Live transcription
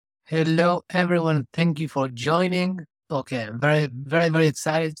Hello, everyone. Thank you for joining. Okay, I'm very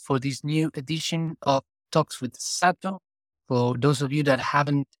excited for this new edition of Talks with Sato. For those of you that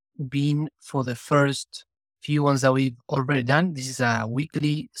haven't been for the first few ones that we've already done, this is a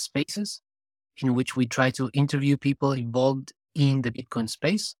weekly spaces in which we try to interview people involved in the Bitcoin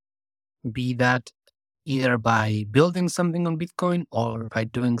space, be that either by building something on Bitcoin or by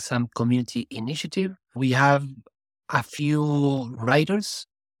doing some community initiative. We have a few writers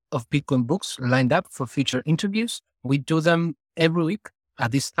of Bitcoin books lined up for future interviews. We do them every week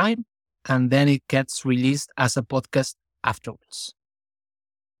at this time, and then it gets released as a podcast afterwards.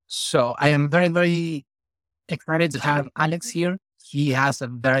 So I am very excited to have Alex here. He has a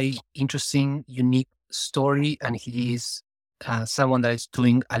very interesting, unique story, and he is someone that is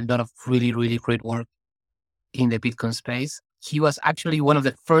doing a lot of really great work in the Bitcoin space. He was actually one of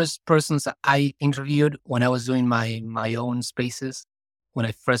the first persons that I interviewed when I was doing my own spaces when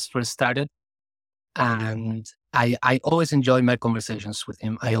I first started. And I always enjoy my conversations with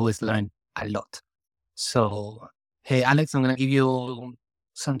him. I always learn a lot. So, hey, Alex, I'm going to give you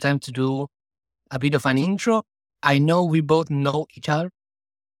some time to do a bit of an intro. I know we both know each other.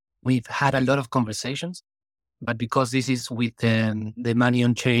 We've had a lot of conversations, but because this is with the Money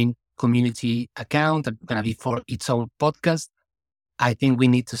on Chain community account that's going to be for its own podcast, I think we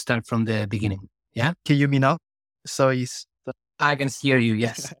need to start from the beginning. Yeah? Can you hear me now? Sorry. I can hear you,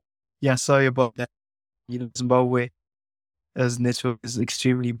 yes. Yeah, sorry about that. Zimbabwe as network is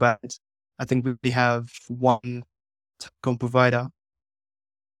extremely bad. I think we only have one telecom provider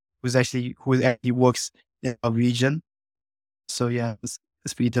who actually works in our region. So yeah, it's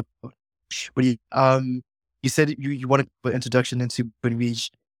pretty difficult. But you said you wanted to put introduction into Bitcoin Reach.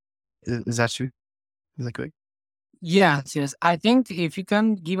 Is that true? Is that correct? Yes. I think if you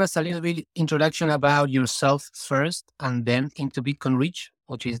can give us a little bit introduction about yourself first, and then into Bitcoin Reach,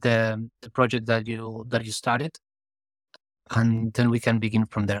 which is the project that you started, and then we can begin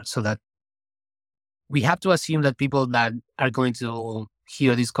from there. So that we have to assume that people that are going to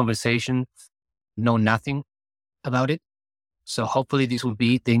hear this conversation know nothing about it. So hopefully this will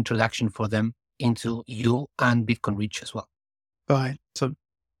be the introduction for them into you and Bitcoin Reach as well. All right.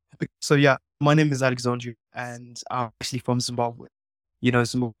 So yeah, my name is Alexandru and I'm actually from Zimbabwe.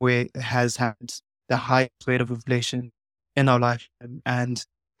 Zimbabwe has had the highest rate of inflation in our lifetime and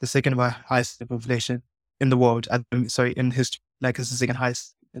the second highest rate of inflation in the world. In history, like it's the second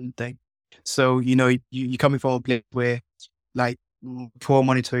highest in thing. So, you're coming from a place where like poor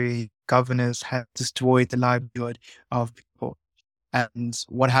monetary governance have destroyed the livelihood of people. And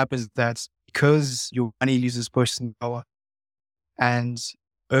what happens is that because your money loses purchasing power and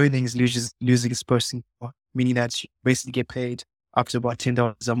earnings losing its purchasing power, meaning that you basically get paid up to about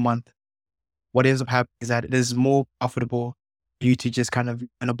 $10 a month. What ends up happening is that it is more profitable for you to just kind of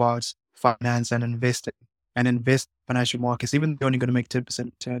learn about finance and invest in financial markets. Even though you're only going to make 10%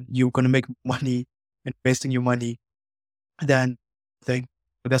 return, you're going to make money investing your money than thing.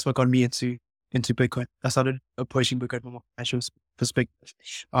 But that's what got me into Bitcoin. I started approaching Bitcoin from a financial perspective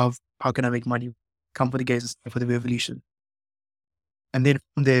of how can I make money, come for the gains for the revolution. And then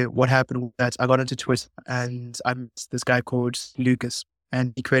from there, what happened was that I got into Twitter and I met this guy called Lucas,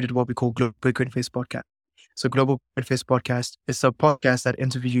 and he created what we call Global Bitcoin Face Podcast. So Global Bitcoin Face Podcast is a podcast that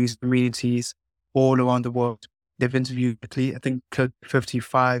interviews communities all around the world. They've interviewed, I think,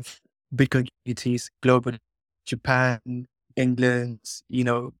 55 Bitcoin communities globally: Japan, England,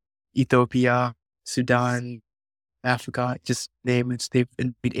 Ethiopia, Sudan, Africa, just name it. They've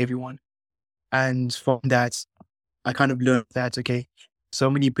interviewed everyone. And from that, I kind of learned that, okay, so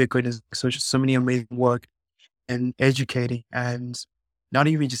many Bitcoiners, so many amazing work in educating and not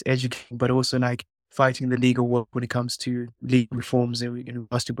even just educating, but also like fighting the legal work when it comes to legal reforms in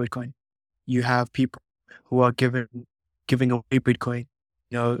regards to Bitcoin. You have people who are giving away Bitcoin,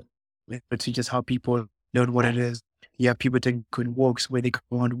 to just help people learn what it is. You have people taking Bitcoin walks where they go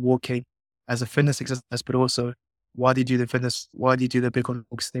around walking as a fitness exercise, but also while they do the Bitcoin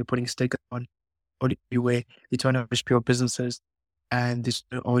walks, they're putting stickers on everywhere. They turn out pure businesses and these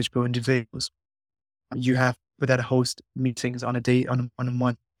entrepreneur individuals. You have people that host meetings on a day, on a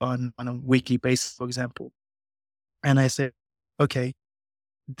month, on a weekly basis, for example. And I said, okay,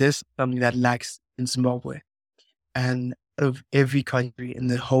 this is something that lacks in Zimbabwe. And out of every country in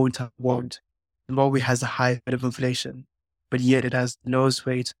the whole entire world, Zimbabwe has a high rate of inflation, but yet it has the lowest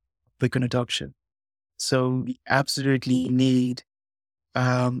rate of Bitcoin adoption. So we absolutely need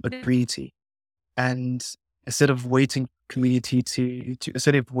a community. And instead of waiting community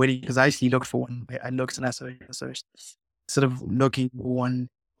instead of waiting, because I actually looked for one, I looked and I searched, instead of looking for one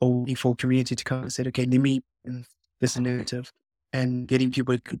or waiting for community to come and say, okay, let me this initiative, and getting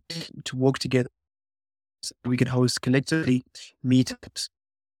people to work together. So we can host collectively meetups,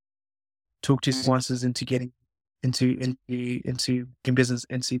 talk to sponsors into getting into business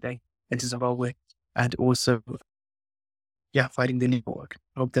into Zimbabwe, and also fighting the network.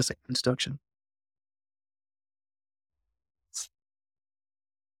 I hope that's an introduction.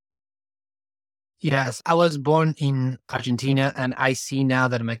 Yes, I was born in Argentina, and I see now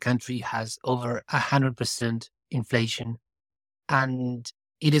that my country has over 100% inflation, and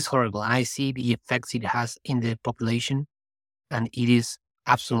it is horrible. I see the effects it has in the population, and it is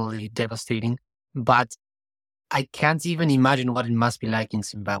absolutely devastating. But I can't even imagine what it must be like in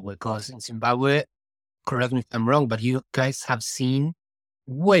Zimbabwe, because in Zimbabwe, correct me if I'm wrong, but you guys have seen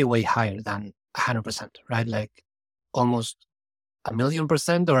way, way higher than 100%, right? Like almost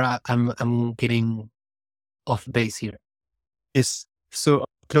 1,000,000%, or I'm getting off base here. Yes. So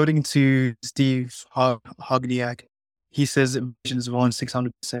according to Steve Hogniak, he says inflation is around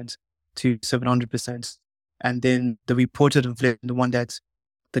 600% to 700%. And then the reported inflation, the one that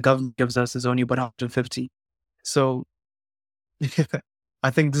the government gives us, is only about 150. So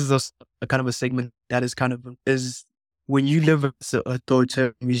I think this is a kind of a segment that is when you live with an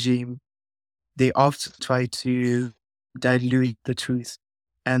authoritarian regime, they often try to dilute the truth,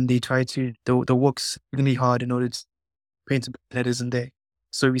 and they try to they work really hard in order to paint a picture that isn't there.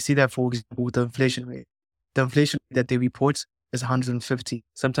 So we see that, for example, with the inflation rate. The inflation rate that they report is 150.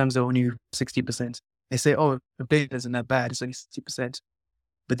 Sometimes they're only 60%. They say, oh, inflation isn't that bad, it's only 60%.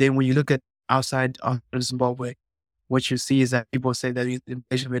 But then when you look at outside of Zimbabwe, what you see is that people say that the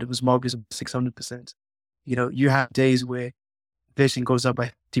inflation rate of Zimbabwe is 600%. You have days where inflation goes up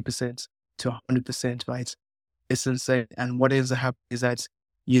by 50% to 100%, right? It's insane. And what ends up happening is that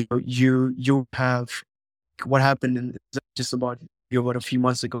you have what happened in just about a few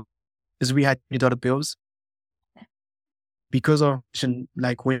months ago is we had $20 bills because our inflation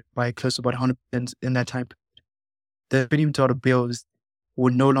went by close to about 100% in that time. The $20 bills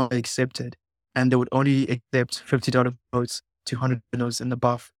were no longer accepted, and they would only accept $50 notes, $200 notes and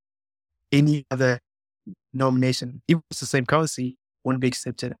above. Any other nomination, even if it's the same currency, won't be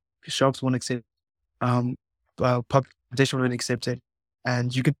accepted. Shops won't accept. Public transportation won't accept it,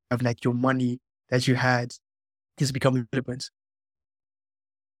 and you could have your money that you had is becoming irrelevant.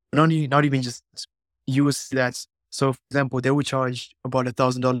 Not even just you will see that. So, for example, they would charge about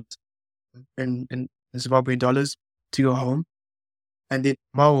 $1,000 in Zimbabwean dollars to go home, and then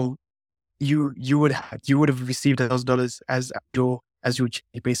tomorrow you would have received $1,000 as your check,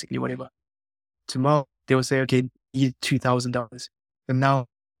 basically, whatever. Tomorrow they will say, okay, you need $2,000, and now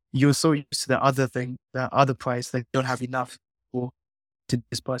you're so used to the other thing, the other price, that you don't have enough for to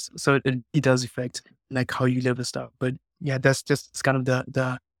disperse. So it does affect how you live and stuff. But yeah, that's just kind of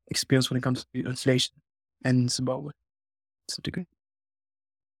the experience when it comes to inflation and Zimbabwe to a degree.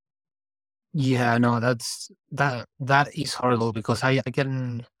 Yeah, no, that is horrible, because I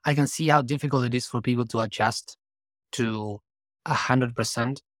can see how difficult it is for people to adjust to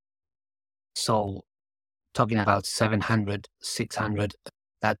 100%. So talking about 700, 600,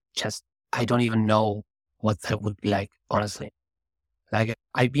 that just, I don't even know what that would be like, honestly. Like,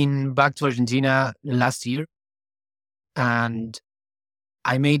 I've been back to Argentina last year, and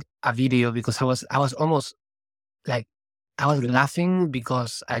I made a video because I was almost like, I was laughing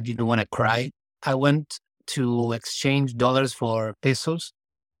because I didn't want to cry. I went to exchange dollars for pesos.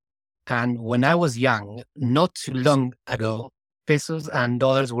 And when I was young, not too long ago, pesos and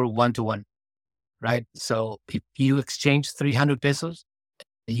dollars were 1 to 1, right? So if you exchange 300 pesos,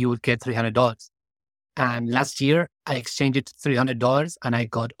 you would get $300. And last year, I exchanged it $300 and I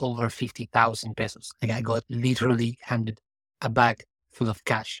got over 50,000 pesos. Like, I got literally handed a bag full of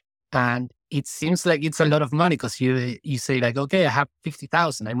cash. And it seems like it's a lot of money, because you say like, okay, I have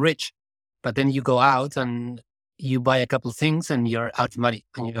 50,000, I'm rich. But then you go out and you buy a couple things and you're out of money.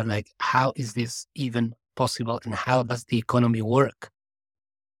 And you're like, how is this even possible? And how does the economy work?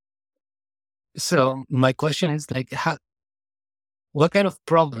 So my question is like, what kind of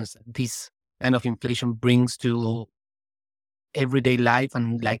problems this kind of inflation brings to everyday life?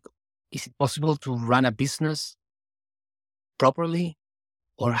 And like, is it possible to run a business properly?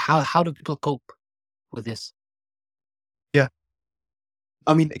 Or how do people cope with this? Yeah.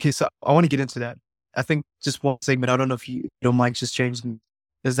 I mean, okay, so I want to get into that. I think just one segment, I don't know if you don't mind just changing,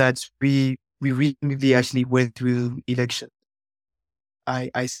 is that we recently actually went through election.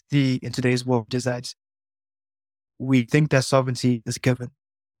 I see in today's world is that we think that sovereignty is given,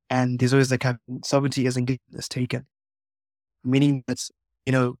 and there's always sovereignty isn't given, it's taken. Meaning that,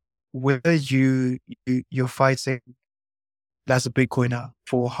 whether you're fighting as a Bitcoiner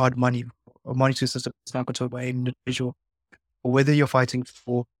for hard money, or monetary system is not controlled by an individual, or whether you're fighting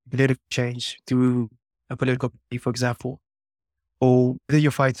for political change through a political party, for example, or whether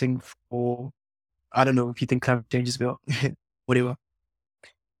you're fighting for, I don't know if you think climate change is real, whatever.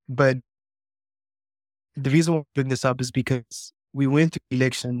 But the reason why I bring this up is because we went to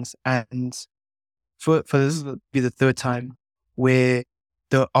elections, and for this will be the third time where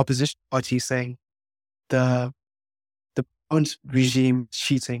the opposition party is saying the current regime is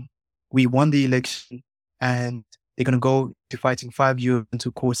cheating. We won the election, and they're going to go to fighting 5 years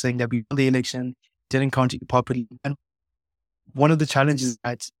into court saying that we won the election, didn't count it properly. And one of the challenges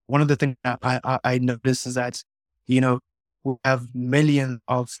one of the things that I noticed is that, we have millions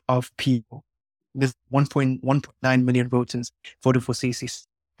of people. There's 1.9 million voters voted for CC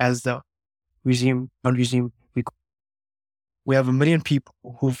as the regime. We have a million people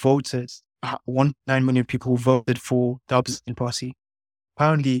who voted, 1.9 million people who voted for the opposition party.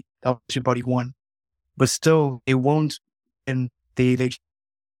 Apparently, the opposition party won, but still, it won't in the election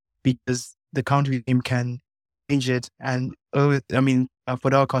because the country team can change it. And for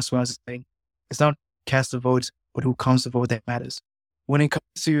our customers, it's not cast a vote, but who counts the vote that matters. When it comes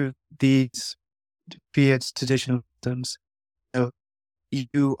to these fiat traditional systems,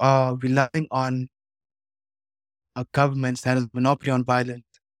 you are relying on a government that has a monopoly on violence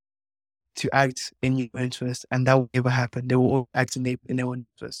to act in your interest, and that will never happen. They will all act in their own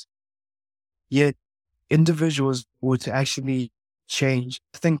interest. Yet, individuals were to actually change.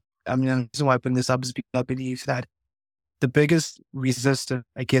 The reason why I bring this up is because I believe that the biggest resistance,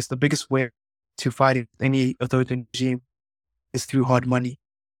 the biggest way to fight any authoritarian regime is through hard money.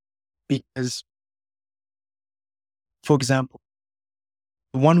 Because, for example,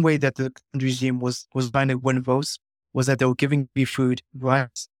 one way that the regime was trying to win votes was that they were giving free food,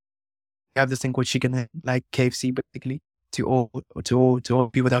 rights. They have this thing called chicken, like KFC, basically, to all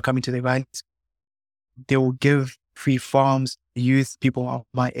people that are coming to their rallies. They will give free farms, youth, people of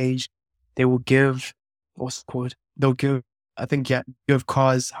my age. They will give, what's it called? They'll give, give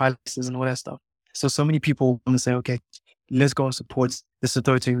cars, highlights, and all that stuff. So many people want to say, okay, let's go and support this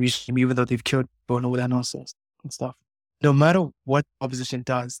authoritarian regime, even though they've killed people and all that nonsense and stuff. No matter what opposition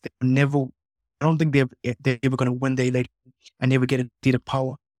does, I don't think they're ever going to win the election and never get a seat of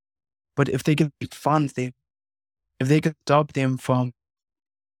power. But if they can fund them, if they can stop them from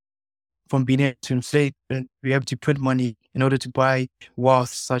being able to inflate and be able to print money in order to buy wealth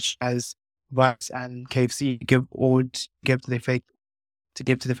such as rice and KFC, give to their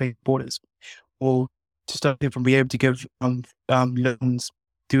fake borders, or to stop them from being able to give loans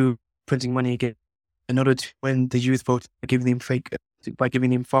through printing money again, in order to win the youth vote by giving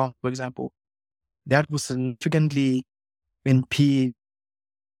them farms, for example, that will significantly impede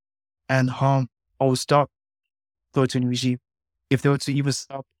and harm or stop the authoritarian regime. If they were to even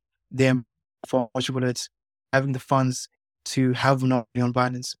stop them from having the funds to have monopoly on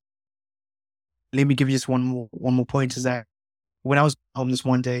violence. Let me give you just one more point, is that when I was homeless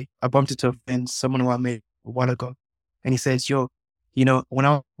one day, I bumped into a friend, someone who I met a while ago, and he says, "Yo, when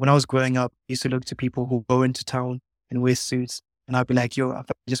I was growing up, I used to look to people who go into town and wear suits, and I'd be like, yo, I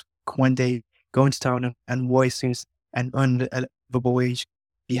just one day go into town and wear suits and earn a livable wage,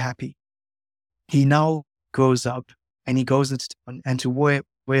 be happy." He now grows up and he goes into town, and to wear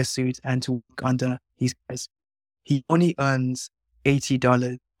a suit and to work under his guys, he only earns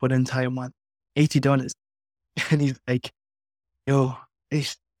 $80 for the entire month. $80. And he's like, yo,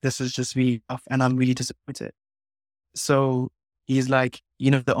 this is just really tough, and I'm really disappointed. So he's like,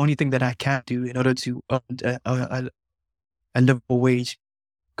 the only thing that I can do in order to earn a livable wage,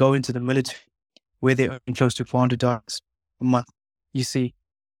 go into the military, where they earn close to $400 a month. You see,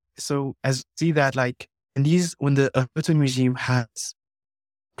 so as you see that, like, when the authoritarian regime has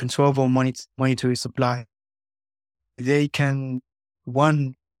control over monetary supply, they can,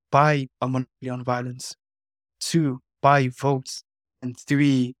 one, buy a monopoly on violence, two, buy votes, and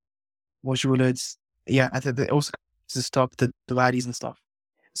three, I think they also to stop the rallies and stuff.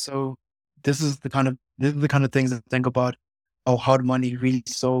 So this is the kind of things that I think about how hard money really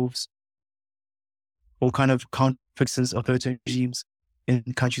solves or kind of fixes authoritarian regimes in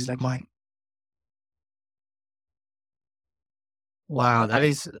countries like mine. Wow, that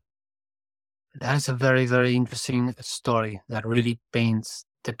is a very, very interesting story that really paints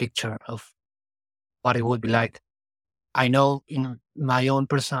the picture of what it would be like. I know in my own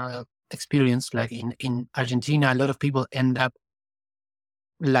personal experience, like in Argentina, a lot of people end up,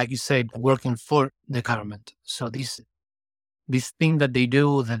 like you said, working for the government. So this thing that they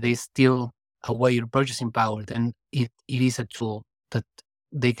do, that they steal away your purchasing power, then it is a tool that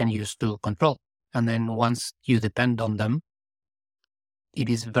they can use to control. And then once you depend on them, it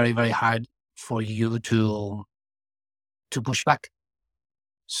is very, very hard for you to to push back.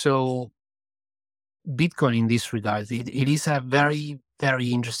 So Bitcoin in this regard, it is a very, very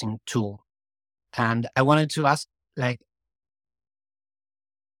interesting tool. And I wanted to ask, like,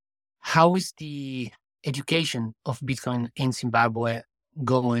 how is the education of Bitcoin in Zimbabwe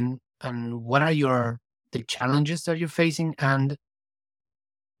going? And what are the challenges that you're facing? And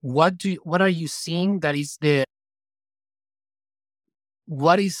what are you seeing that is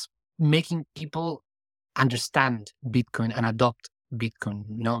what is making people understand Bitcoin and adopt Bitcoin?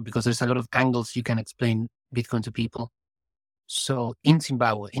 Because there's a lot of angles you can explain Bitcoin to people. So in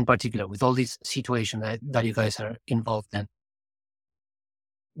Zimbabwe, in particular, with all this situation that you guys are involved in,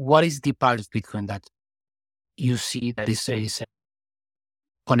 what is the part of Bitcoin that you see that is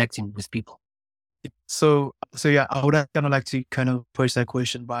connecting with people? So yeah, I would kind of like to kind of push that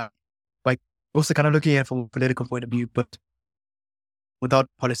question by also kind of looking at it from a political point of view, but without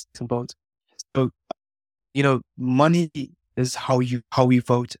politics involved. So, money is how we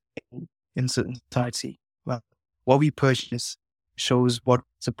vote in certain society. Well, what we purchase shows what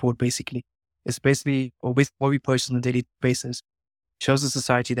support basically. It's basically, what we purchase on a daily basis shows the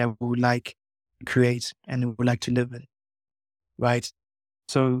society that we would like to create and we would like to live in, right?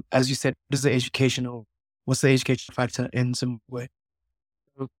 So as you said, what's the education factor in Zimbabwe?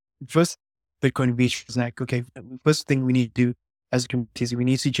 So first, Bitcoin Beach is like, okay, first thing we need to do as a community is we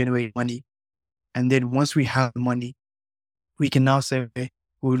need to generate money. And then once we have the money, we can now say, okay,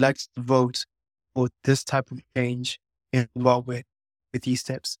 we would like to vote for this type of change in Zimbabwe with these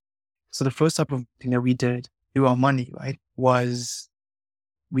steps. So the first type of thing that we did through our money, right, was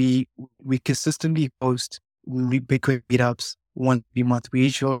we consistently host Bitcoin meetups once every month. We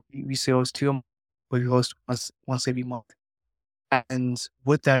say host two a month, but we host once every month. And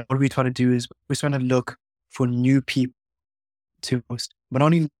with that, what we try to do is we're trying to look for new people to host, but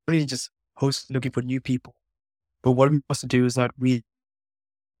not only just host looking for new people. But what we supposed to do is that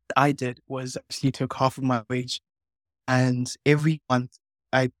I did was actually took half of my wage, and every month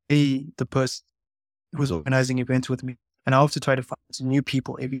I pay the person who's organizing events with me, and I also try to find new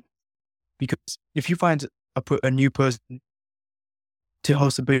people because if you find a new person to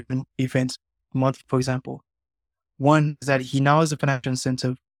host a big event month, for example, one is that he now has a financial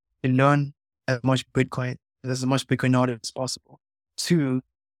incentive to learn as much Bitcoin knowledge as possible. Two,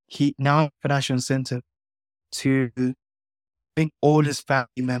 he now has a financial incentive to bring all his family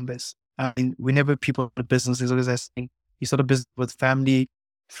members. I mean, whenever people start a business, there's always that thing. You start a business with family,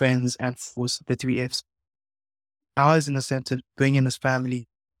 friends, and fools, the three Fs. Now has an incentive to bring in his family,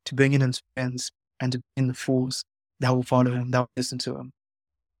 to bring in his friends, and to bring in the fools that will follow him, that will listen to him,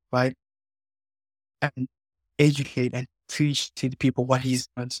 right? And educate and teach to the people what he's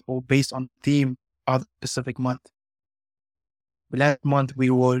done, or based on the theme of the specific month. But last month we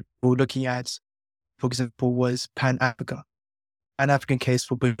were looking at, for example, was Pan-Africa, an African case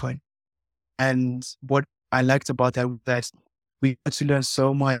for Bitcoin. And what I liked about that was that we got to learn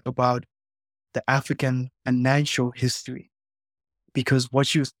so much about the African financial history, because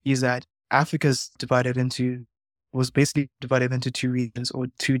what you see is that Africa was basically divided into two regions, or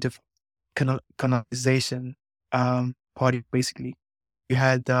two different colonization parties, basically. You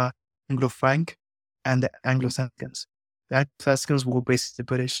had the Anglo-Franc and the Anglo-Saxons. The Anglo-Saxons were basically the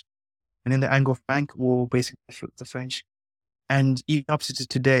British, and then the Anglo-Franc were basically the French. And even up to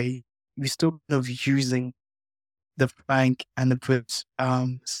today, we're still kind of using the Franc and the British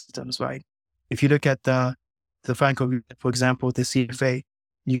systems, right? If you look at the Franco, for example, the CFA,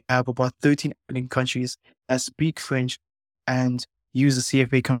 you have about 13 African countries that speak French and use the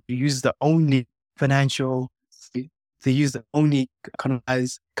CFA country, use the only they use the only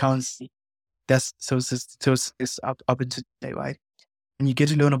colonized currency that's it's up until today, right? And you get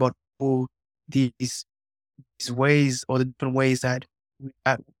to learn about all these ways, or the different ways that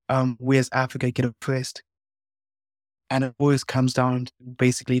we as Africa get oppressed. And it always comes down to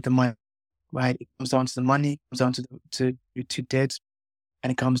basically the money, right? It comes down to the money, it comes down to debt,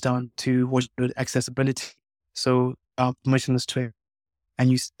 and it comes down to what accessibility. So permissionless trade.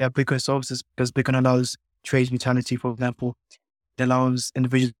 And you have Bitcoin services because Bitcoin allows trade neutrality, for example. It allows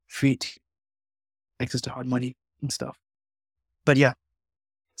individuals free access to hard money and stuff. But yeah,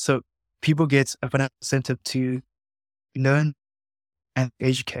 so people get a financial incentive to learn and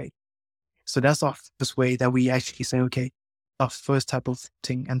educate. So that's our first way that we actually say, okay, our first type of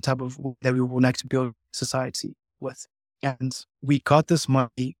thing and type of that we would like to build society with. And we got this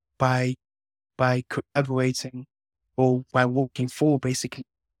money by collaborating, or by working for basically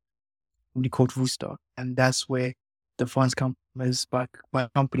we called Rooster. And that's where the funds come from, is by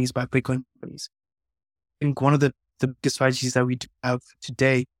companies, by Bitcoin companies. I think one of the biggest strategies that we do have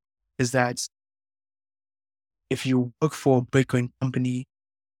today is that if you work for a Bitcoin company,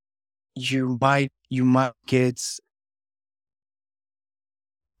 you might get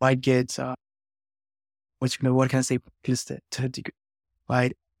what can I say, listed to a degree,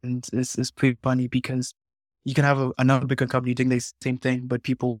 right? And it's pretty funny because you can have another Bitcoin company doing the same thing, but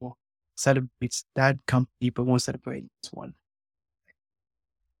people will celebrate that company, but won't celebrate this one.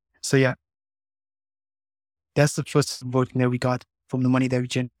 So yeah, that's the first voting that we got from the money that we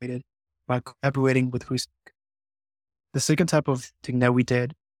generated by collaborating with Who's. The second type of thing that we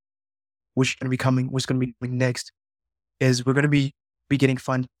did, which going to be coming next, is we're going to be getting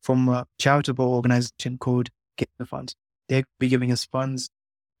funds from a charitable organization called Get the Funds. They'll be giving us funds,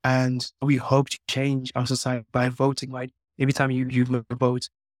 and we hope to change our society by voting. Right, every time you vote,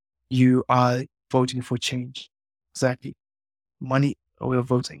 you are voting for change. Exactly, money or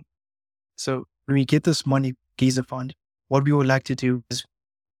voting. So when we get this money, Giza Fund, what we would like to do is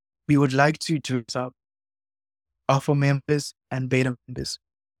we would like to dress up alpha members and beta members.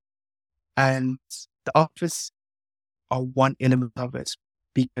 And the office are one element of it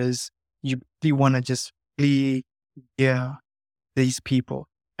because you really want to just really hear these people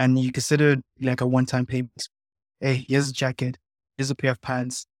and you consider it like a one-time payment. Hey, here's a jacket, here's a pair of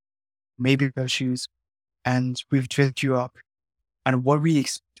pants, maybe a pair of shoes, and we've dressed you up. And what we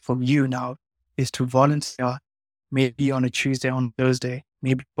expect from you now is to volunteer maybe on a Tuesday, on Thursday,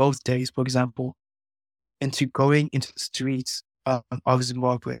 maybe both days, for example, into going into the streets of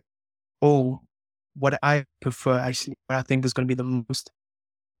Zimbabwe. Or what I prefer, actually, what I think is going to be the most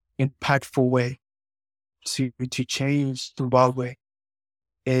impactful way to change Zimbabwe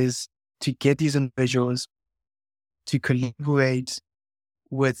is to get these individuals to collaborate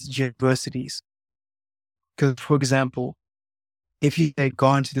with universities. Because, for example, if you had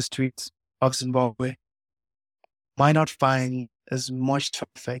gone to the streets of Zimbabwe, might not find as much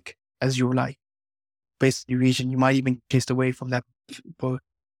traffic as you would like based on your region. You might even chased away from that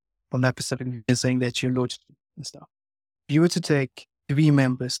Pacific region, saying that you're low and stuff. If you were to take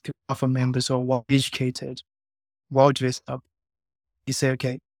 2 alpha members who are well educated, well dressed up, you say,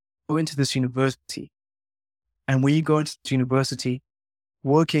 okay, go into this university. And when you go into the university,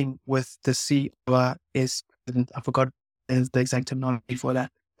 working with the COR is, I forgot the exact terminology for that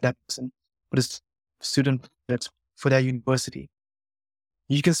person, but it's student that's for that university.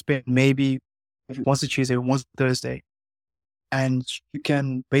 You can spend maybe once a Tuesday, once a Thursday, and you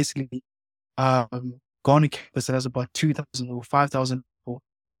can basically go on a campus that has about 2,000 or 5,000 people.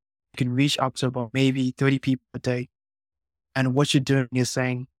 You can reach up to about maybe 30 people a day. And what you're doing is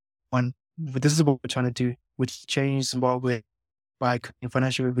saying, one, this is what we're trying to do, which change Zimbabwe by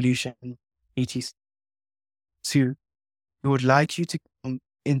financial revolution, etc. Two, we would like you to come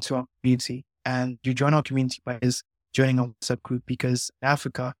into our community, and you join our community by joining a WhatsApp group, because in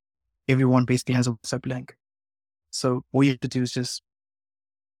Africa, everyone basically has a WhatsApp link. So all you have to do is just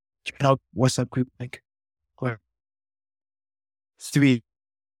join our WhatsApp group link. Three,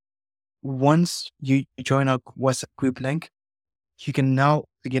 once you join our WhatsApp group link, you can now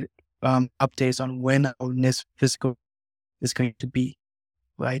get updates on when our next physical is going to be,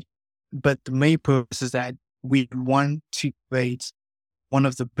 right? But the main purpose is that we want to create one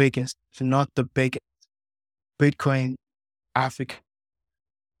of the biggest, if not the biggest, Bitcoin Africa,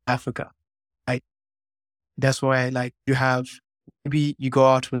 right? That's why, like, you have, maybe you go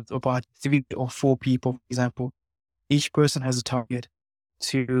out with about 3 or 4 people, for example. Each person has a target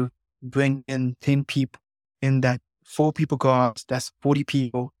to bring in 10 people in that. 4 people go out, that's 40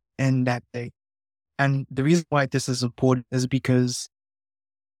 people in that day. And the reason why this is important is because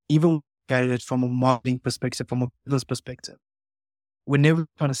even at it from a marketing perspective, from a business perspective, whenever you're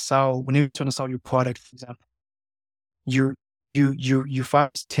trying to sell your product, for example, you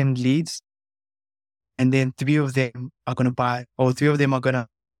find 10 leads, and then 3 of them are going to buy, or 3 of them are going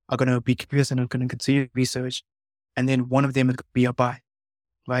to be curious and are going to continue research, and then 1 of them is going to be a buy,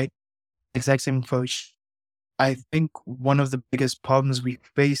 right? Exact same approach. I think one of the biggest problems we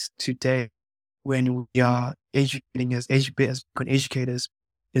face today when we are educating as good educators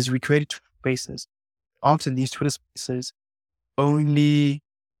is we create Twitter spaces. Often these Twitter spaces only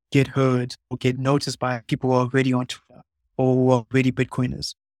get heard or get noticed by people who are already on Twitter or who are already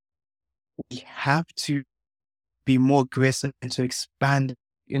Bitcoiners. We have to be more aggressive and to expand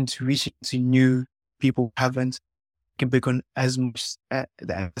into reaching to new people who haven't taken Bitcoin as much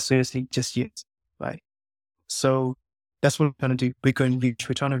seriously just yet, right? So that's what we're trying to do. Bitcoin Reach.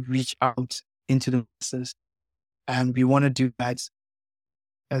 We're trying to reach out into the masses, and we want to do that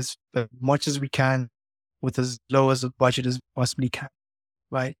as much as we can with as low as a budget as we possibly can,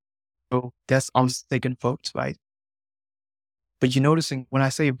 right? So that's our second vote, right? But you're noticing when I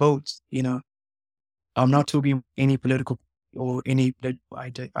say votes, I'm not talking any political or any political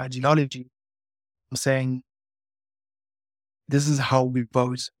ideology. I'm saying this is how we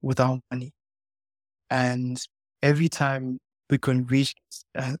vote with our money. And every time we can reach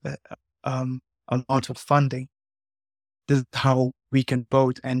amount of funding, this is how we can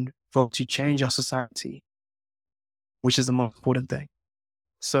vote and vote to change our society, which is the most important thing.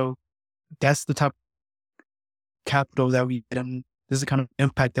 So that's the type of capital that we get, and this is the kind of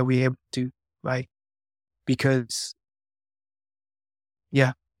impact that we're able to do, right? Because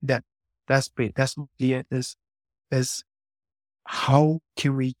yeah, that's great. That's mostly it. Is how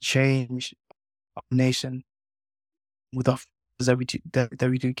can we change our nation with the funds that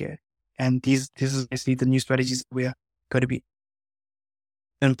we do get, and this is basically the new strategies we're going to be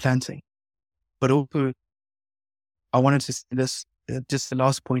implanting. But also, I wanted to say this. Just the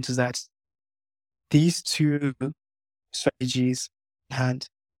last point is that these two strategies, and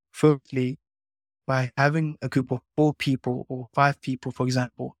firstly, by having a group of 4 people or 5 people, for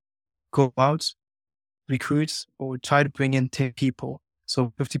example, go out, recruit, or try to bring in 10 people,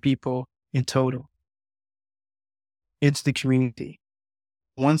 so 50 people in total, into the community.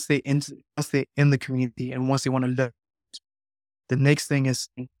 Once they're in the community and once they want to learn, the next thing is,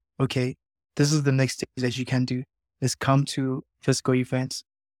 okay, this is the next stage that you can do, is come to physical events,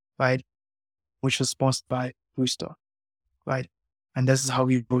 right? Which was sponsored by Booster, right? And this is how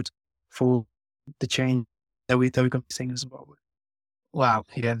we vote for the change that we're going to be seeing in Zimbabwe. Wow.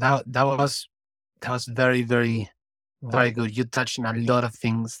 Yeah, that was very, very, very good. You touched on a lot of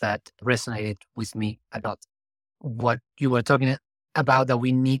things that resonated with me about what you were talking about, that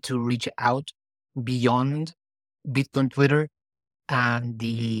we need to reach out beyond Bitcoin Twitter and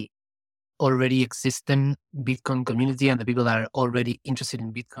the already existing Bitcoin community and the people that are already interested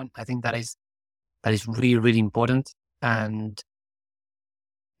in Bitcoin. I think that is really, really important. And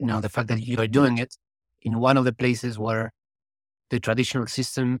the fact that you are doing it in one of the places where the traditional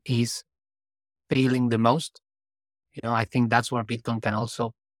system is failing the most, I think that's where Bitcoin can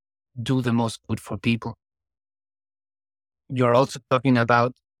also do the most good for people. You're also talking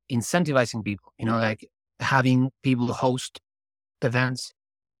about incentivizing people, like having people host events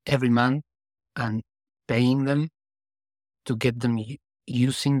every month and paying them to get them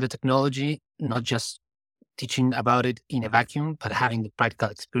using the technology, not just teaching about it in a vacuum, but having the practical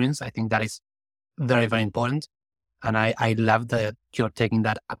experience. I think that is very, very important. And I love that you're taking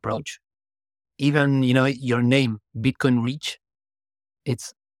that approach. Even, your name, Bitcoin Reach,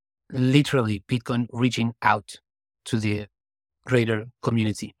 it's literally Bitcoin reaching out to the greater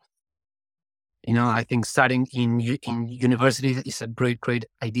community. I think starting in university is a great, great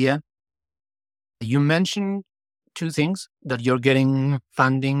idea. You mentioned 2 things, that you're getting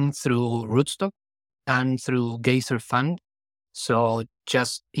funding through Rootstock and through Geyser Fund. So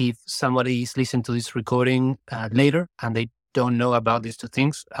just if somebody is listening to this recording later and they don't know about these 2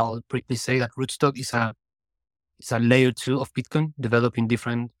 things, I'll briefly say that Rootstock is a layer 2 of Bitcoin, developing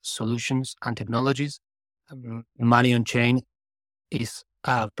different solutions and technologies. Money on Chain is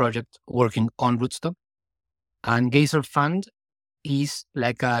a project working on Rootstock. And Geyser Fund is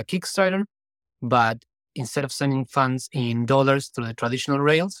like a Kickstarter, but instead of sending funds in dollars through the traditional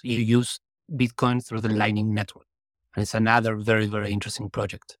rails, you use Bitcoin through the Lightning Network. And it's another very, very interesting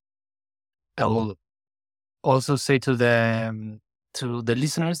project. I will also say to the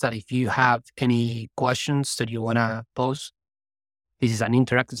listeners that if you have any questions that you want to pose, this is an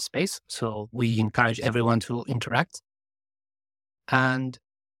interactive space, so we encourage everyone to interact. And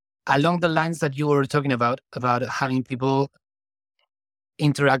along the lines that you were talking about having people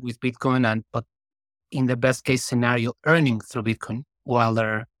interact with Bitcoin, but in the best case scenario, earning through Bitcoin while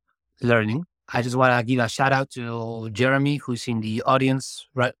they're learning, I just want to give a shout out to Jeremy, who's in the audience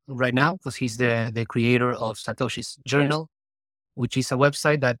right now, because he's the creator of Satoshi's Journal, which is a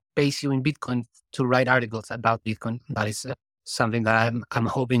website that pays you in Bitcoin to write articles about Bitcoin. That is something that I'm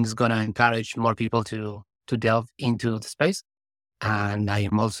hoping is going to encourage more people to delve into the space. And I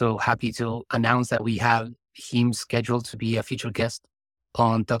am also happy to announce that we have him scheduled to be a future guest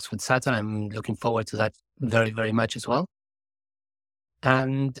on Talks with Saturn. I'm looking forward to that very, very much as well.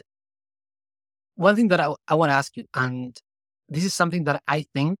 And one thing that I want to ask you, and this is something that I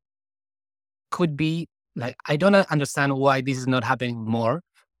think could be like, I don't understand why this is not happening more,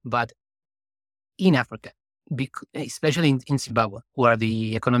 but in Africa, especially in Zimbabwe, where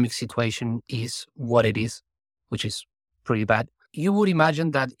the economic situation is what it is, which is pretty bad, you would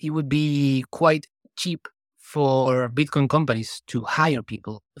imagine that it would be quite cheap for Bitcoin companies to hire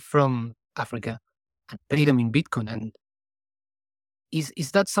people from Africa and pay them in Bitcoin. And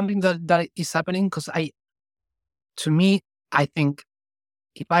is that something that is happening? Because to me, I think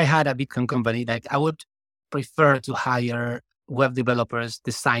if I had a Bitcoin company, like I would prefer to hire web developers,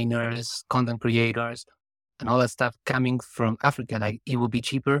 designers, content creators, and all that stuff coming from Africa. Like it would be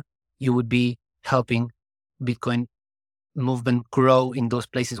cheaper. You would be helping Bitcoin movement grow in those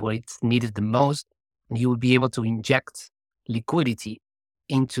places where it's needed the most. And you would be able to inject liquidity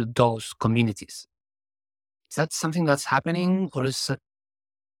into those communities. Is that something that's happening, or I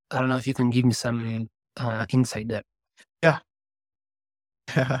don't know if you can give me some insight there. Yeah.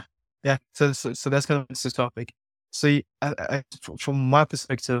 Yeah. So that's kind of this topic. So from my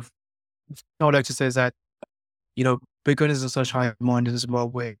perspective, I would like to say is that, Bitcoin is in such high demand in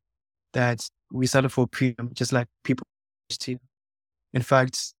Zimbabwe that we sell it for a premium, just like people to. In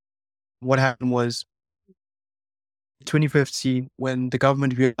fact, what happened was 2015, when the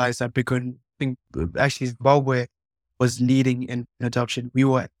government realized that Bitcoin, actually Zimbabwe was leading in adoption. We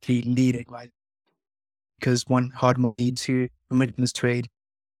were actually leading, right? Because one, hard money, two, remittance trade,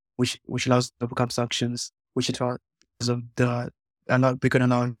 which allows to overcome sanctions, which it was of the Bitcoin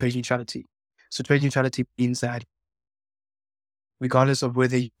allowing trade neutrality. So trade neutrality means that regardless of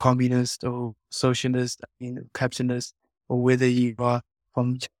whether you're communist or socialist, capitalist, or whether you are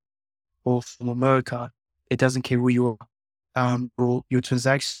from or from America, it doesn't care who you are. Or your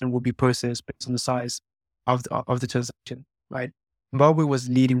transaction will be processed based on the size of the transaction, right? Zimbabwe was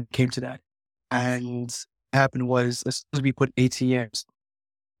leading when it came to that. And what happened was, as soon as we put ATMs,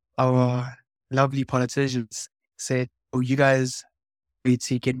 our lovely politicians said, oh, you guys be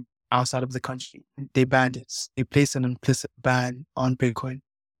taken outside of the country. They banned it. They placed an implicit ban on Bitcoin.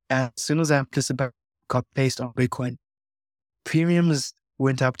 And as soon as that implicit ban got placed on Bitcoin, premiums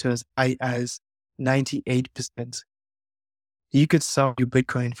went up to as high as 98%. You could sell your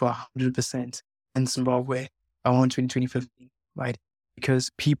Bitcoin for 100% in Zimbabwe around 2015, right? Because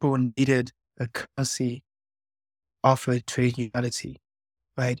people needed a currency offered trade neutrality,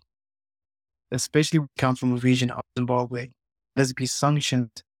 right? Especially when you come from a region of Zimbabwe, basically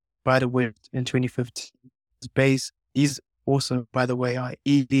sanctioned by the West in 2015. These also, by the way, are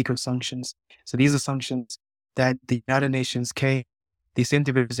illegal sanctions. So these are sanctions that the United Nations came, they sent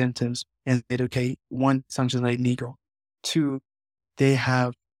their representatives and said, okay, one, sanctions are illegal. Two, they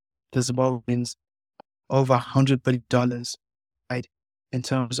have the Zimbabweans over $100 billion, right? In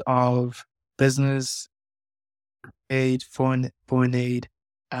terms of business aid, foreign aid,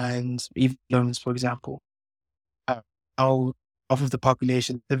 and even loans, for example. Out of the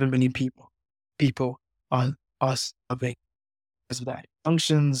population, 7 million people are starving because of that.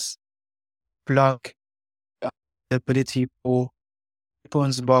 Functions block the ability for people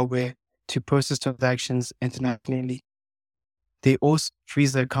in Zimbabwe to process transactions internationally. They also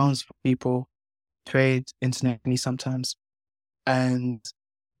freeze the accounts for people trade internationally sometimes, and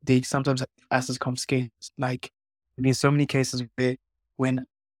they sometimes have assets confiscated. Like, there've been so many cases where when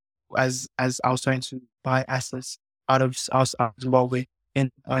as I was trying to buy assets out of Zimbabwe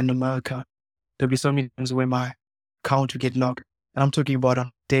in America, there'll be so many times where my account would get locked. And I'm talking about on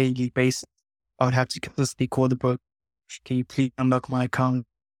a daily basis. I would have to consistently call the broker. Can you please unlock my account?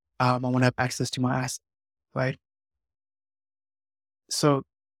 I want to have access to my assets, right? So,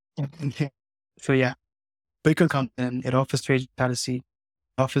 so yeah, Bitcoin comes in, it offers trade neutrality,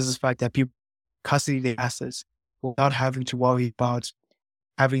 offers the fact that people custody their assets without having to worry about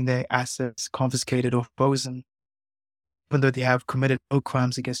having their assets confiscated or frozen, even though they have committed no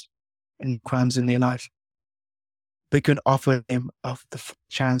crimes against any crimes in their life. Bitcoin offer them of the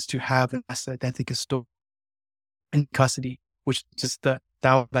chance to have an asset that they can store in custody, which is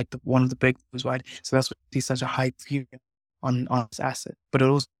one of the big things, right? So that's what sees such a high premium on this asset. But it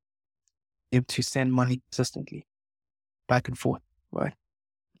also able to send money consistently back and forth, right?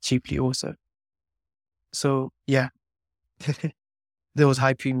 Cheaply also. So yeah, there was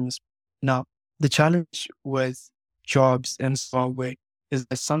high premiums. Now, the challenge with jobs and software is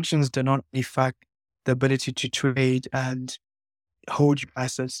that sanctions do not affect the ability to trade and hold your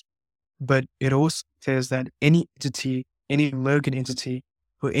assets, but it also says that any entity, any American entity,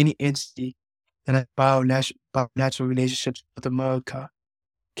 or any entity that has bilateral relationships with America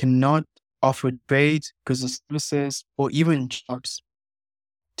cannot offer trade, goods and services, or even jobs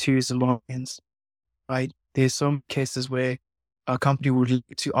to Zimbabweans, right? There's some cases where a company would like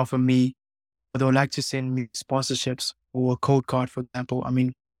to offer me, or they would like to send me sponsorships or a code card, for example.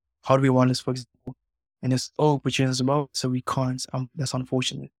 Hardware wallets, for example. And it's, oh, but you're in Zimbabwe, so we can't. That's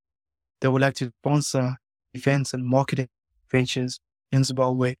unfortunate. They would like to sponsor events and marketing ventures in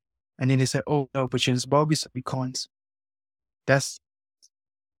Zimbabwe. And then they say, oh, no, but you're in Zimbabwe, so we can't. But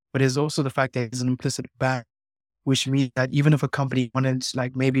there's also the fact that there's an implicit ban, which means that even if a company wanted,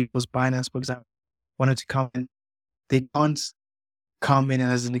 like maybe it was Binance, for example, wanted to come in, they can't come in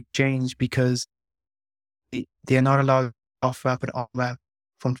as an exchange because they are not allowed off ramp and on ramp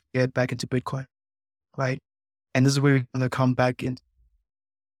from get back into Bitcoin, right? And this is where we're going to come back into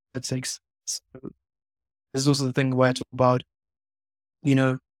politics. So this is also the thing where I talk about, you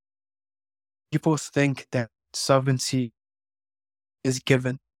know, people think that sovereignty is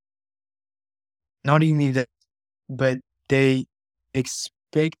given. Not only that, but they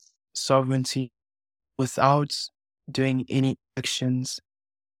expect sovereignty without doing any actions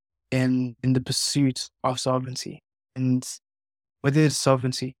in the pursuit of sovereignty. And whether it's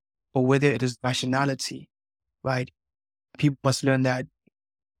sovereignty or whether it is rationality, right? People must learn that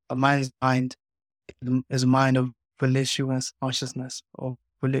a man's mind is a mind of volitional consciousness or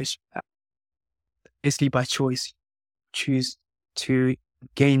volition. Basically, by choice, choose to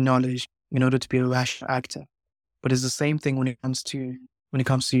gain knowledge in order to be a rational actor. But it's the same thing when it comes to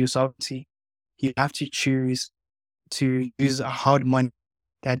your sovereignty. You have to choose to use a hard money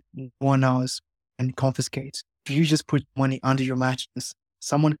that no one else can confiscate. If you just put money under your mattress,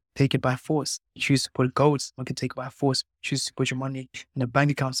 someone can take it by force. You choose to put gold, someone can take it by force. You choose to put your money in a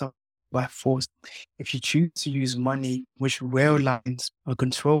bank account, someone by force. If you choose to use money which rail lines are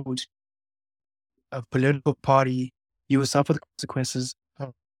controlled, a political party, you will suffer the consequences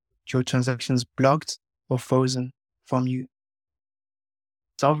of your transactions blocked or frozen from you.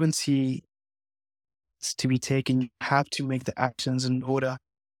 Sovereignty is to be taken. You have to make the actions in order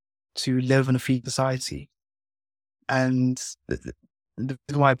to live in a free society. And the reason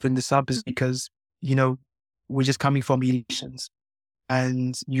why I bring this up is because, we're just coming from elections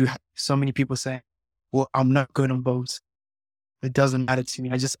and you have so many people saying, well, I'm not going to vote. It doesn't matter to me.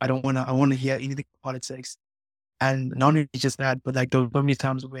 I want to hear anything politics. And not only just that, but like there were so many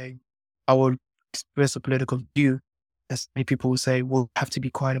times where I would express a political view, as many people will say, well, have to be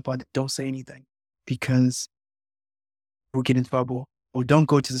quiet about it. Don't say anything because we'll get in trouble. Or don't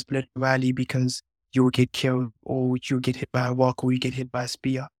go to this political rally because you will get killed or you'll get hit by a rock or you get hit by a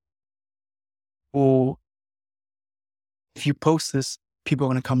spear. Or if you post this, people are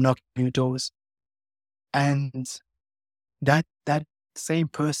going to come knocking on your doors. And that same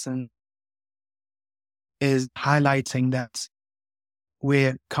person is highlighting that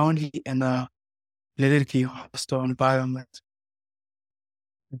we're currently in a politically hostile environment.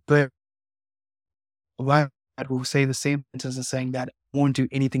 But why I will say the same sentence as saying that I won't do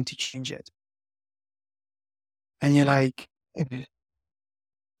anything to change it. And you're like,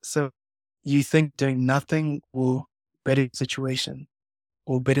 so you think doing nothing will better the situation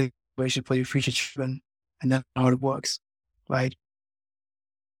or better the situation for your future children, and that's not how it works, right?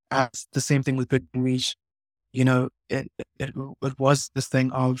 As the same thing with Bitcoin Reach, it was this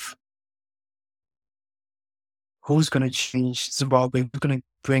thing of who's going to change Zimbabwe, who's going to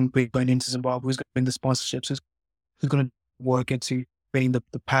bring Bitcoin into Zimbabwe, who's going to bring the sponsorships, who's going to work into creating the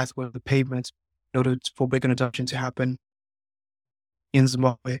pathway, the pavement in order for Bitcoin adoption to happen in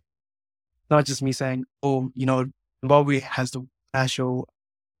Zimbabwe. Not just me saying, Zimbabwe has the financial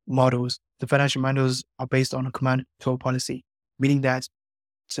models. The financial models are based on a command and control policy, meaning that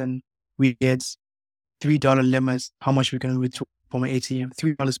we get $3 limits, how much we can withdraw from an ATM,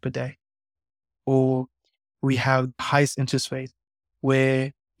 $3 per day. Or we have the highest interest rate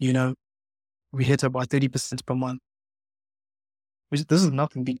where, we hit about 30% per month. Which this is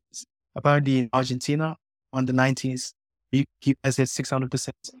nothing because apparently in Argentina on the 90s, you guys had 600%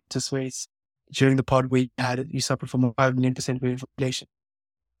 interest rates during the part where you suffered from a 5 million percent rate of inflation,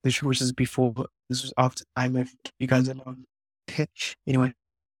 which is before, but this was after IMF. You guys are know. Anyway,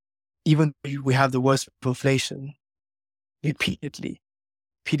 even we have the worst inflation repeatedly.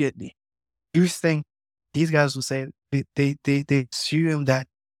 You think these guys will say they assume that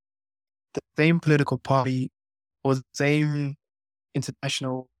the same political party or the same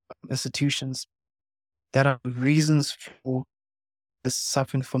international institutions that are reasons for the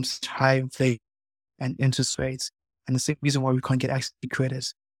suffering from such high inflation and interest rates, and the same reason why we can't get access to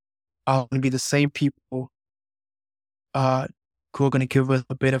credits are going to be the same people who are going to give us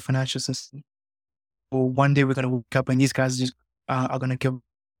a better financial system. Or one day we're going to wake up and these guys just are going to give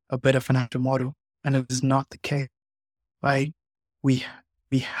a better financial model, and it is not the case, right? We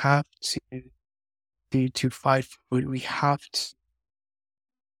have to fight for it. We have to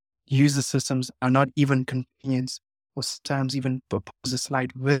use the systems are not even convenience, or sometimes even propose a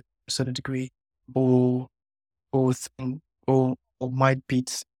slight risk to a certain degree, or might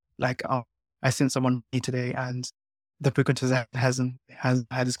beat like I sent someone today and the Bitcoin transaction hasn't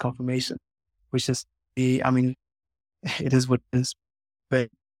had this confirmation, which is it is what it is. But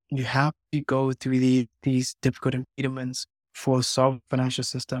you have to go through these difficult impediments for a solid financial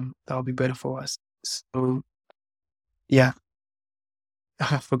system that will be better for us. So yeah,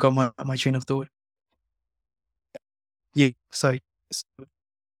 I forgot my train of thought. Yeah, sorry.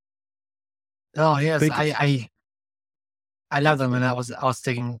 Oh yes, Big, I love them, and I was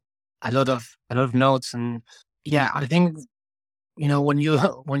taking a lot of notes, and yeah, I think when you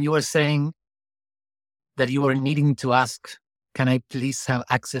when you were saying that you were needing to ask, can I please have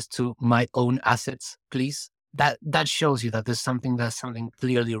access to my own assets, please? That shows you that there's something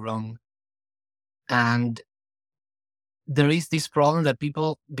clearly wrong, and there is this problem that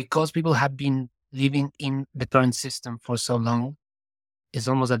because people have been living in the current system for so long, it's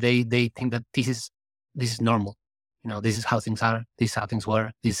almost that they think that this is normal. This is how things are. This is how things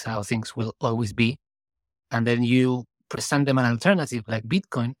were. This is how things will always be. And then you present them an alternative like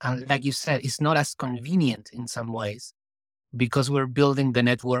Bitcoin, and like you said, it's not as convenient in some ways because we're building the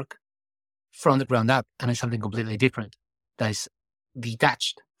network from the ground up, and it's something completely different that is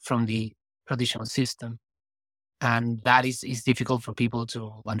detached from the traditional system, and that is difficult for people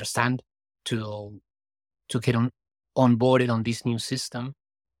to understand, to get onboarded on this new system.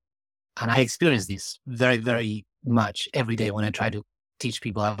 And I experience this very, very much every day when I try to teach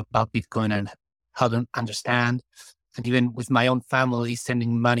people about Bitcoin and how to understand. And even with my own family,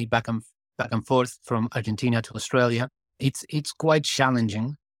 sending money back and forth from Argentina to Australia, it's quite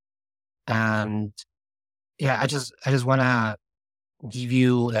challenging. And yeah, I just want to give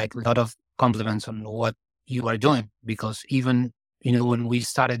you like a lot of compliments on what you are doing, because even when we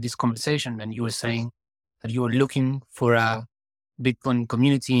started this conversation and you were saying that you were looking for a Bitcoin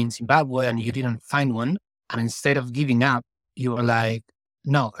community in Zimbabwe and you didn't find one, and instead of giving up, you were like,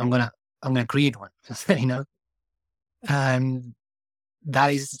 no, I'm gonna create one. you know and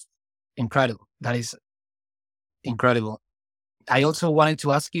that is incredible. That is incredible. I also wanted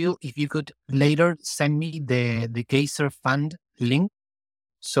to ask you if you could later send me the Geyser Fund link,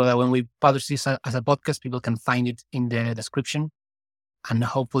 so that when we publish this as a podcast, people can find it in the description, and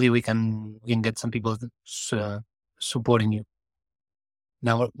hopefully we can get some people supporting you.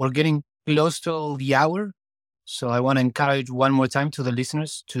 Now we're getting close to the hour, so I want to encourage one more time to the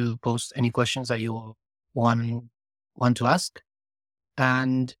listeners to post any questions that you want want to ask.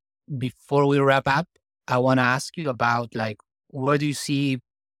 And before we wrap up, I want to ask you about, like, where do you see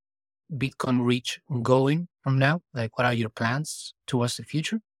Bitcoin Reach going from now? Like, what are your plans towards the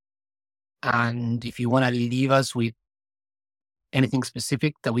future? And if you want to leave us with anything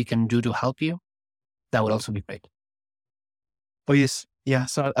specific that we can do to help you, that would also be great. oh yes, yeah.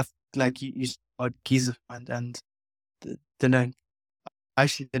 So like you about Giza Fund and the name. I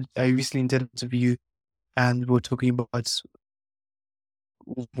recently did an interview and we were talking about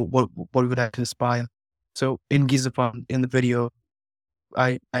what we would like to aspire. So in Giza Fund, in the video,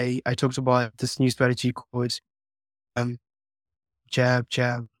 I talked about this new strategy called um jab,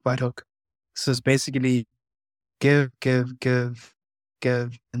 jab, right hook. So it's basically give, give, give,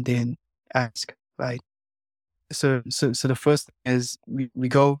 give, and then ask, right? So the first thing is we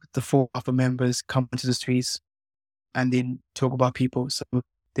go, the four alpha members come into the streets and then talk about people. So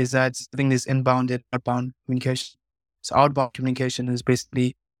there's that, I think there's inbound and outbound communication. So outbound communication is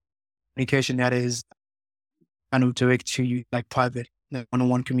basically communication that is kind of direct to you, like private, like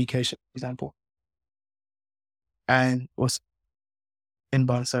one-on-one communication, for example. And also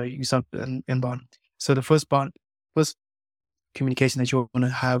inbound, sorry, you said inbound. So the first communication that you want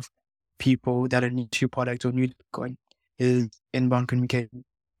to have people that are new to your product or new to Bitcoin is inbound communication,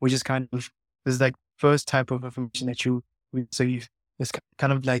 which is kind of, is like first type of information that you receive. It's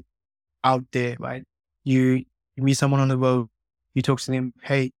kind of like out there, right? You meet someone on the road, you talk to them,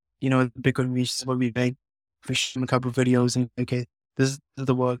 hey, Bitcoin Reach is what we made. We show them a couple of videos and okay, this is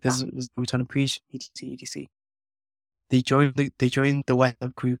the work, this is what we're trying to preach, etc, etc. They join the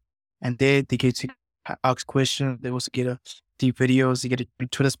WhatsApp group, and there they get to ask questions. They also get a deep videos. They get a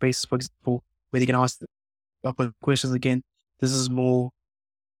Twitter Spaces, for example, where they can ask questions again. This is more.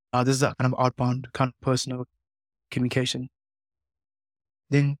 This is a kind of outbound, kind of personal communication.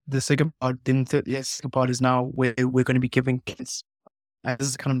 Then the second part, second part is now where we're going to be giving kids. And this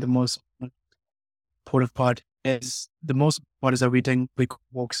is kind of the most important part. Is the most part is that we're doing Bitcoin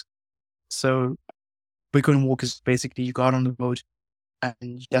walks. So Bitcoin walk is basically you go out on the road,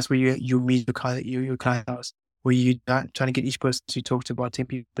 and that's where you meet your client house, where you trying to get each person to talk to about 10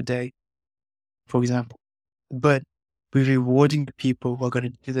 people per day, for example. But we're rewarding the people who are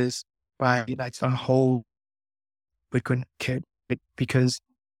going to do this by like a whole Bitcoin kit, because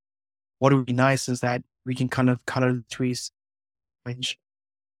what would be nice is that we can kind of color the trees range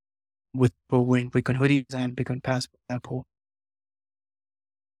with wearing Bitcoin hoodies and Bitcoin Pass, for example.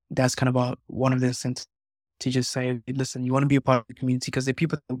 That's kind of one of the things to just say, listen, you want to be a part of the community, because there are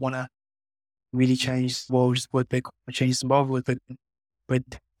people that want to really change the world with Bitcoin, change Zimbabwe with Bitcoin, but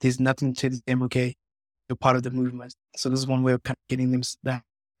there's nothing to them. Okay, you're part of the movement. So this is one way of kind of getting them that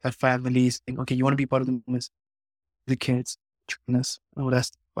families think, okay, you want to be part of the movement. The kids, join us, all that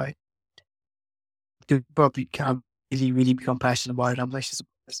stuff, right? To probably kind of really become passionate about it. I'm like,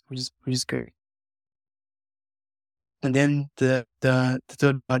 which is good. And then the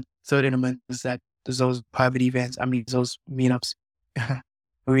third element is that there's those private events. I mean, those meetups where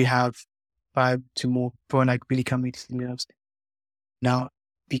we have 5 to more for like really coming to meetups now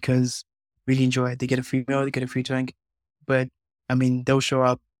because really enjoy it. They get a free meal, they get a free drink, but I mean, they'll show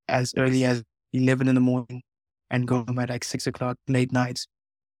up as early as 11 in the morning and go home at like 6 o'clock late nights,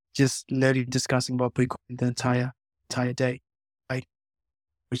 just literally discussing about Bitcoin the entire day, right?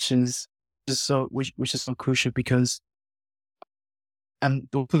 Which is which is so crucial because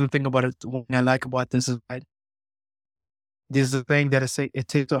the thing about it, what I like about this is that there's the thing that I say it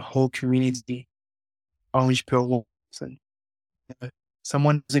takes a whole community, orange pill, and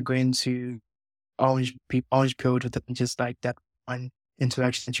someone isn't going to orange pill with just like that one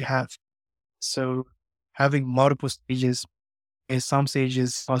interaction that you have. So having multiple stages, in some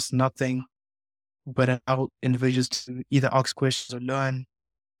stages cost nothing, but allow individuals to either ask questions or learn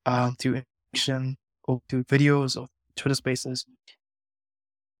through interaction or through videos or Twitter Spaces.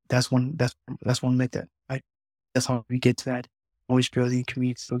 That's one method. Right? That's how we get to that knowledge building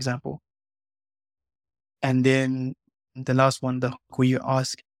community, for example. And then the last one, the who you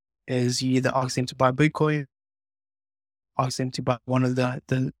ask is you either ask them to buy Bitcoin, ask them to buy one of the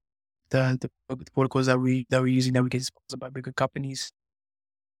protocols that we're using that we get sponsored by bigger companies,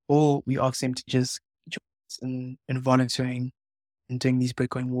 or we ask them to just join us in volunteering and doing these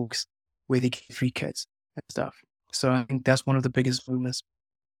Bitcoin walks where they get free kits and stuff. So I think that's one of the biggest movements.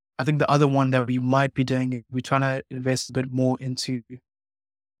 I think the other one that we might be doing, we're trying to invest a bit more into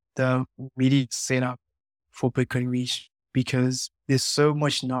the media setup for Bitcoin Reach because there's so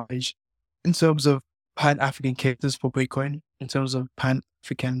much knowledge in terms of Pan-African cases for Bitcoin, in terms of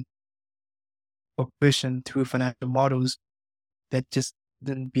Pan-African operation through financial models that just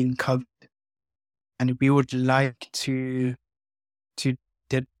didn't been covered. And we would like to be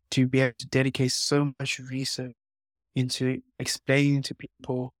able to dedicate so much research into explaining to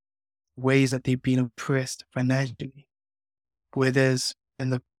people ways that they've been oppressed financially, whether it's in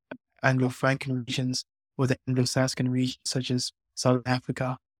the Anglo-Francan regions or the Anglo-Saxon regions, such as South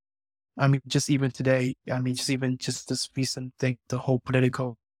Africa. I mean, just even today, just this recent thing, the whole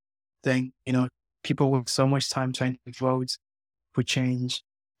political thing, people work so much time trying to vote for change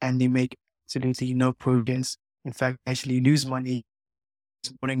and they make absolutely no progress. In fact, actually lose money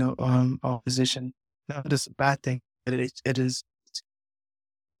supporting opposition. Not just a bad thing, but it is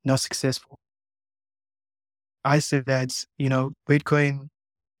not successful. I say that, Bitcoin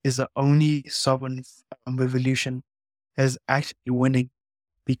is the only sovereign revolution that is actually winning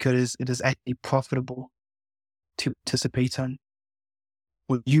because it is actually profitable to participate in.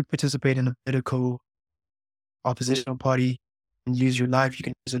 When you participate in a political oppositional party and lose your life, you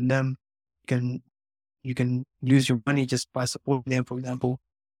can lose a limb, you can lose your money just by supporting them, for example.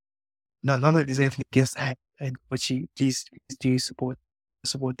 No, none of this anything against that, but please do support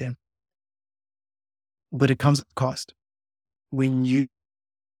them. But it comes at a cost. When you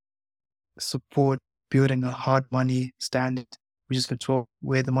support building a hard money standard, which is control,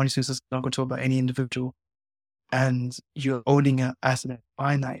 where the money source is not controlled by any individual, and you're owning an asset that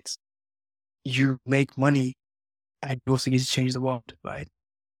finite, you make money and you also get to change the world, right?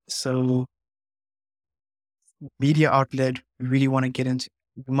 So media outlet, we really want to get into.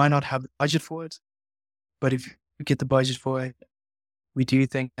 We might not have the budget for it, but if you get the budget for it, we do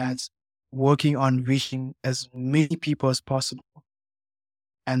think that working on reaching as many people as possible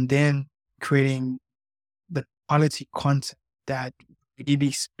and then creating the quality content that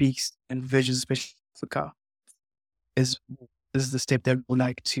really speaks and visuals, especially Africa, is the step that we would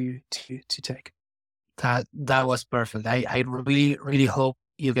like to take. That was perfect. I really hope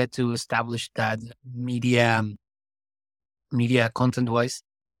you get to establish that media content wise.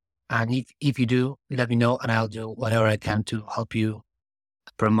 And if you do, let me know and I'll do whatever I can to help you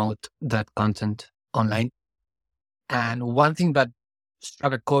promote that content online. And one thing that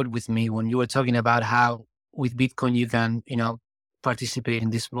struck a chord with me when you were talking about how with Bitcoin you can, participate in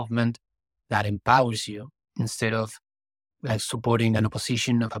this movement that empowers you instead of like supporting an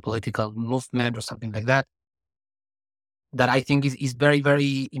opposition of a political movement or something like that. That I think is very,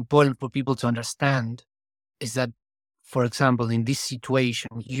 very important for people to understand is that, for example, in this situation,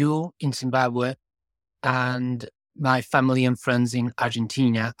 you in Zimbabwe and my family and friends in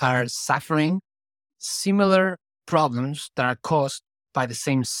Argentina are suffering similar problems that are caused by the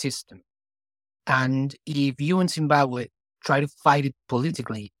same system. And if you in Zimbabwe try to fight it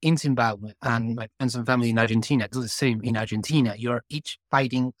politically in Zimbabwe, and my friends and family in Argentina do the same in Argentina. You're each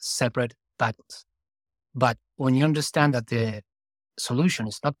fighting separate battles. But when you understand that the solution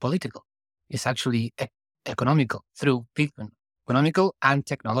is not political, it's actually economical through Bitcoin, economical and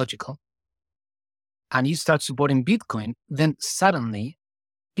technological, and you start supporting Bitcoin, then suddenly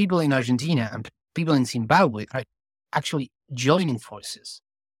people in Argentina and people in Zimbabwe are actually joining forces,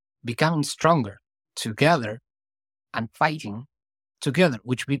 becoming stronger together and fighting together,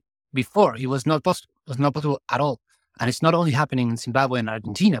 which before it was not possible. It was not possible at all. And it's not only happening in Zimbabwe and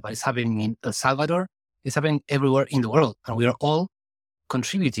Argentina, but it's happening in El Salvador. It's happening everywhere in the world. And we are all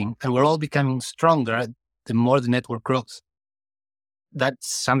contributing and we're all becoming stronger the more the network grows.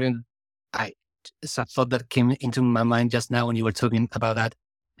 That's something it's a thought that came into my mind just now when you were talking about that.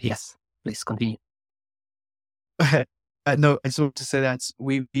 Yes, please continue. No, I just want to say that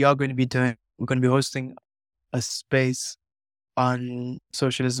we're going to be hosting a space on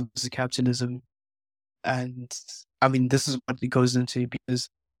socialism versus capitalism. And I mean, this is what it goes into because,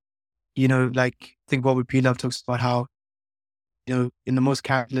 like, I think Robert Pilov talks about how, in the most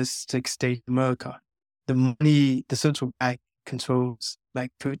capitalistic state in America, the central bank controls,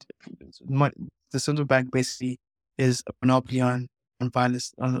 like, food. The central bank basically is a monopoly on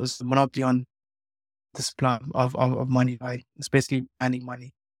violence, a monopoly on the supply of money, right? It's basically banning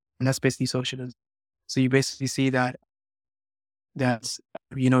money. And that's basically socialism. So you basically see that's, at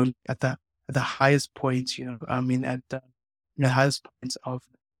the highest point, at the highest points of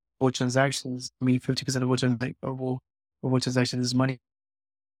all transactions, 50% of all transactions is money.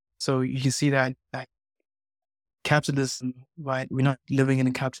 So you can see that capitalism, right? We're not living in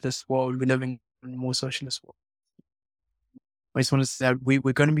a capitalist world. We're living in a more socialist world. I just want to say that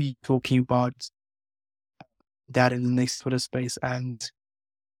we're going to be talking about that in the next Twitter space, and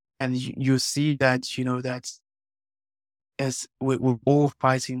you see that that as we're all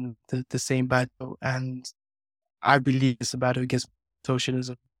fighting the same battle, and I believe it's a battle against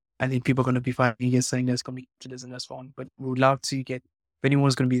socialism. I think people are going to be fighting against saying there's going to be capitalism, that's fine. But we would love to get, if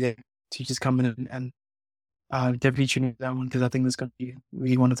anyone's going to be there, to just come in and definitely tune in that one, because I think that's going to be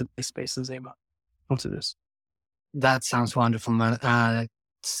really one of the best spaces ever onto this. That sounds wonderful, man.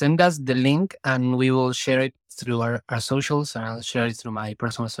 Send us the link and we will share it through our socials, and I'll share it through my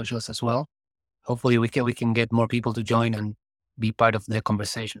personal socials as well. Hopefully we can get more people to join and be part of the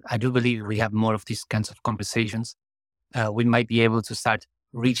conversation. I do believe we have more of these kinds of conversations. We might be able to start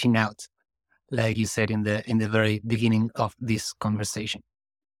reaching out, like you said in the very beginning of this conversation.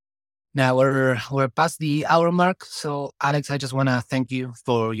 Now we're past the hour mark. So Alex, I just want to thank you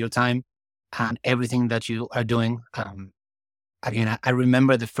for your time and everything that you are doing. Again, I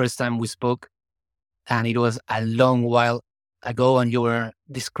remember the first time we spoke, and it was a long while ago, and you were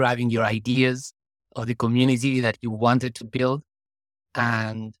describing your ideas of the community that you wanted to build.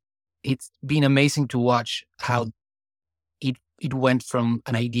 And it's been amazing to watch how it went from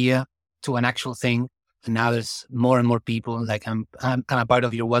an idea to an actual thing. And now there's more and more people. Like I'm a part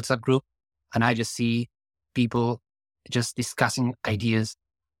of your WhatsApp group, and I just see people just discussing ideas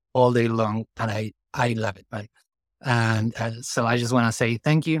all day long, and I love it, man. And so I just want to say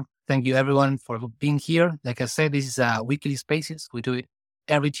thank you everyone for being here. Like I said, this is weekly spaces. We do it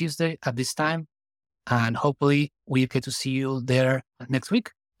every Tuesday at this time, and hopefully we get to see you there next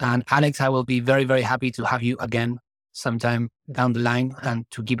week. And Alex, I will be very, very happy to have you again sometime down the line and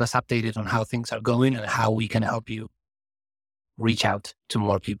to keep us updated on how things are going and how we can help you reach out to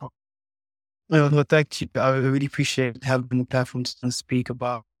more people. No, thank you. I really appreciate having the platform to speak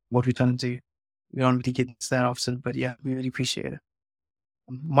about what we're trying to do. We don't really get that often, but yeah, we really appreciate it.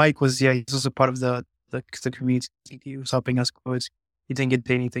 Mike he's also part of the community. He was helping us code. He didn't get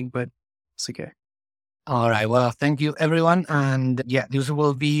anything, but it's okay. All right. Well, thank you, everyone. And yeah, this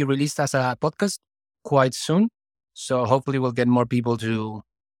will be released as a podcast quite soon. So hopefully we'll get more people to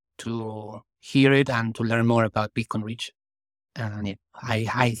hear it and to learn more about Bitcoin Reach. And yeah,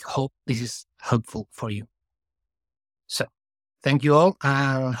 I hope this is helpful for you. So thank you all.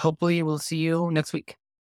 And hopefully we'll see you next week.